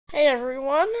Hey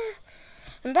everyone,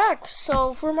 I'm back.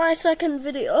 So for my second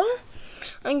video,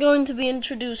 I'm going to be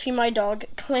introducing my dog,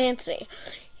 Clancy.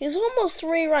 He's almost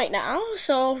 3 right now,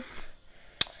 so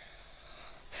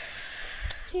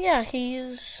yeah,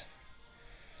 he's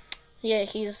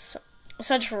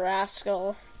such a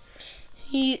rascal.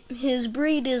 His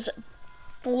breed is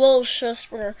Welsh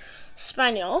Springer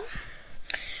Spaniel,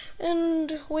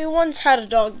 and we once had a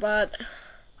dog, but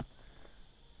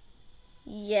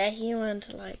yeah, he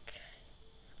went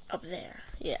up there.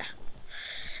 Yeah,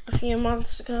 a few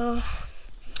months ago.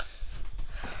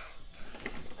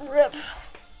 Rip.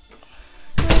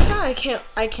 I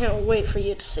can't wait for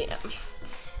you to see him.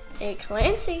 Hey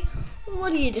Clancy,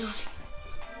 what are you doing?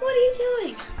 What are you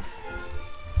doing?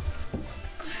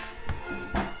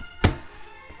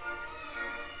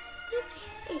 Clancy,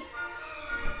 hey.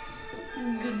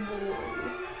 Good boy.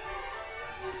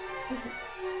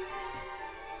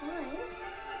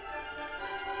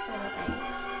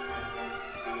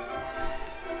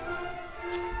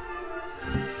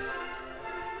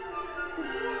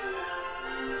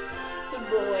 Good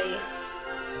boy.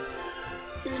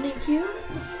 Isn't he cute?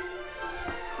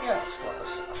 Yeah, I suppose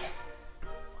so.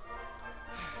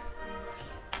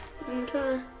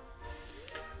 Okay.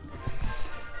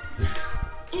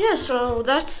 Yeah, so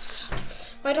that's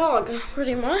my dog,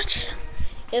 pretty much.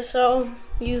 Yeah, so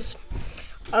he's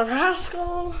a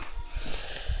rascal.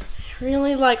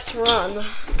 Really likes to run.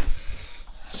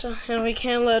 So, and we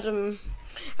can't let him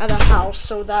out of the house,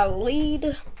 so that'll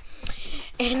lead.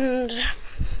 And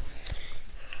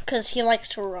because he likes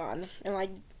to run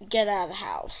and get out of the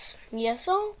house. Yeah,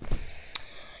 so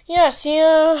yeah, see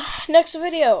you next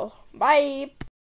video. Bye.